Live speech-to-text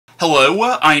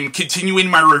Hello, I'm continuing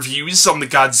my reviews on the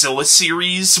Godzilla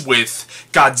series with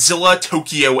Godzilla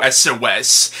Tokyo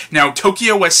S.O.S. Now,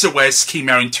 Tokyo S.O.S. came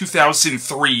out in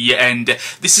 2003, and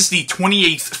this is the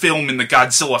 28th film in the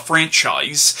Godzilla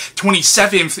franchise,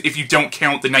 27th if you don't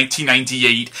count the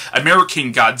 1998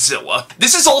 American Godzilla.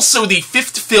 This is also the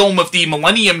 5th film of the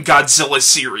Millennium Godzilla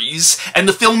series, and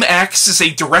the film acts as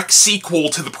a direct sequel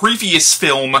to the previous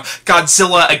film,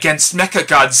 Godzilla against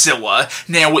Mechagodzilla.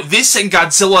 Now, this and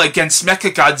Godzilla against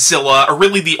Mechagodzilla are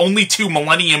really the only two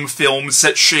Millennium films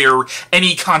that share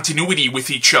any continuity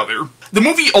with each other. The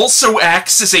movie also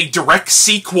acts as a direct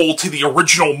sequel to the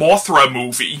original Mothra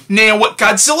movie. Now,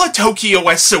 Godzilla Tokyo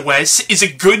S.O.S. is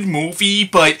a good movie,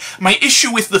 but my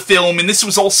issue with the film, and this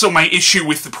was also my issue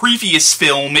with the previous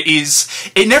film, is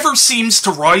it never seems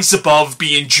to rise above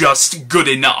being just good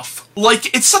enough.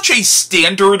 Like, it's such a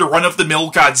standard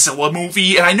run-of-the-mill Godzilla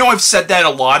movie, and I know I've said that a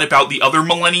lot about the other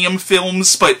Millennium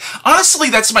films, but honestly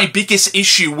that's my biggest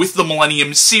issue with the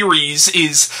Millennium series,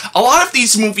 is a lot of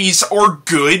these movies are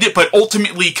good, but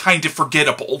ultimately kind of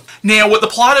forgettable. Now, the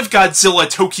plot of Godzilla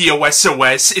Tokyo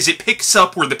S.O.S. is it picks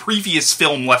up where the previous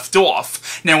film left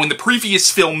off. Now, in the previous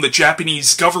film, the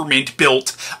Japanese government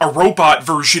built a robot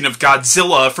version of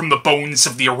Godzilla from the bones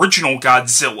of the original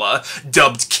Godzilla,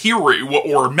 dubbed Kiryu,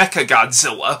 or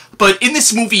Mechagodzilla. But in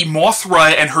this movie,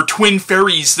 Mothra and her twin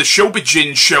fairies, the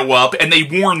Shobijin, show up, and they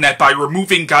warn that by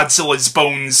removing Godzilla's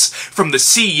bones from the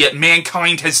sea,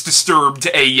 mankind has disturbed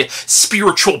a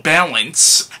spiritual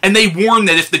balance. And they warn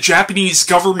that if the Japanese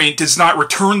government does not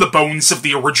return the bones of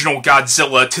the original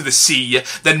Godzilla to the sea,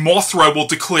 then Mothra will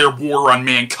declare war on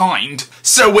mankind.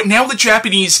 So now the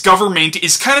Japanese government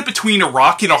is kind of between a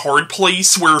rock and a hard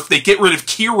place, where if they get rid of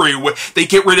Kiryu, they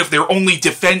get rid of their only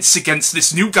defense against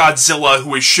this new Godzilla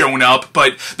who has shown up,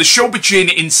 but the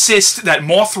Shobijin insist that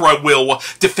Mothra will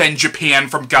defend Japan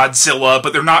from Godzilla,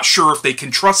 but they're not sure if they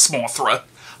can trust Mothra.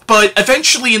 But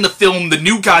eventually in the film, the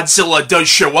new Godzilla does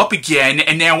show up again,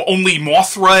 and now only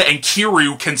Mothra and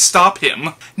Kiryu can stop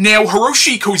him. Now,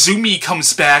 Hiroshi Koizumi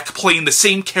comes back playing the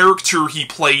same character he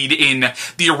played in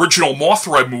the original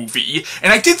Mothra movie,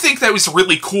 and I did think that was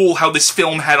really cool how this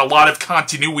film had a lot of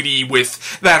continuity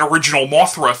with that original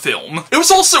Mothra film. It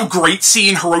was also great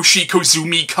seeing Hiroshi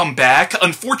Koizumi come back.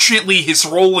 Unfortunately, his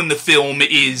role in the film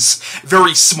is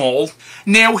very small.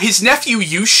 Now, his nephew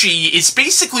Yushi is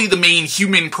basically the main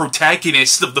human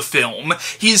protagonist of the film.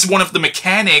 He is one of the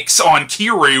mechanics on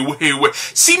Kiryu, who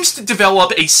seems to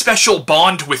develop a special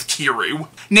bond with Kiryu.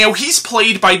 Now, he's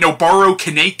played by Noboru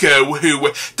Kaneko, who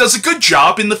does a good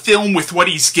job in the film with what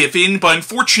he's given, but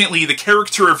unfortunately the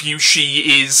character of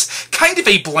Yushi is kind of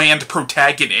a bland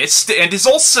protagonist, and is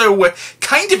also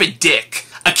kind of a dick.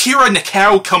 Akira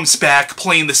Nakao comes back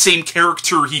playing the same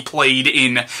character he played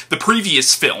in the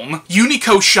previous film.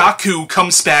 Yumiko Shaku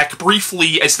comes back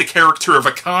briefly as the character of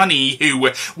Akane,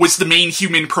 who was the main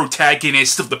human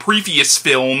protagonist of the previous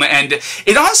film, and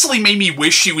it honestly made me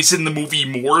wish she was in the movie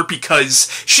more, because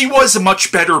she was a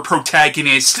much better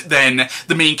protagonist than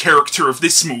the main character of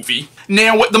this movie.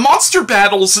 Now, the monster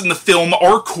battles in the film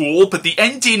are cool, but the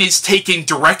ending is taken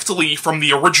directly from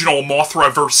the original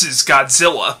Mothra vs.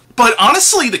 Godzilla. But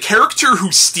honestly, the character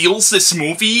who steals this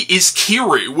movie is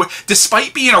Kiryu.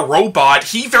 Despite being a robot,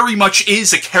 he very much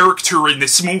is a character in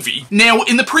this movie. Now,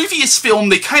 in the previous film,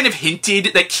 they kind of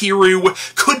hinted that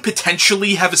Kiryu could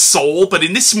potentially have a soul, but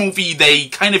in this movie, they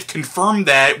kind of confirm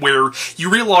that, where you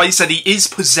realize that he is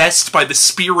possessed by the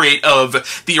spirit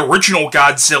of the original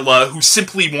Godzilla, who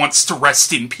simply wants to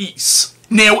rest in peace.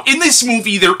 Now, in this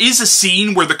movie, there is a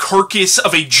scene where the carcass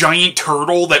of a giant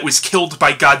turtle that was killed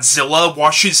by Godzilla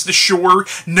washes the shore.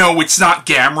 No, it's not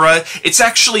Gamera. It's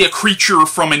actually a creature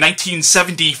from a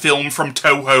 1970 film from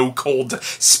Toho called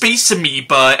Space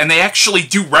Amoeba, and they actually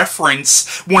do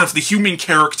reference one of the human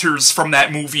characters from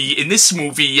that movie in this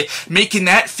movie, making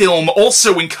that film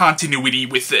also in continuity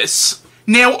with this.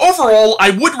 Now, overall,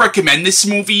 I would recommend this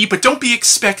movie, but don't be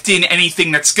expecting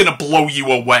anything that's gonna blow you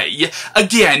away.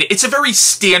 Again, it's a very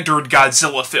standard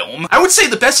Godzilla film. I would say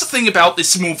the best thing about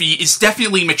this movie is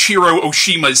definitely Michiru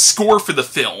Oshima's score for the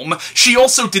film. She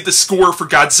also did the score for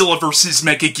Godzilla vs.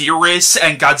 Megaguirus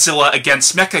and Godzilla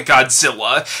against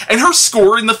Mechagodzilla, and her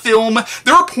score in the film,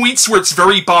 there are points where it's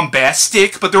very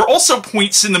bombastic, but there are also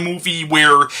points in the movie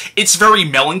where it's very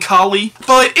melancholy,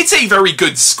 but it's a very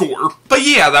good score. But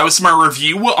yeah, that was my review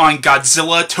on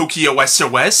Godzilla Tokyo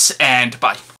S.O.S, and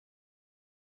bye.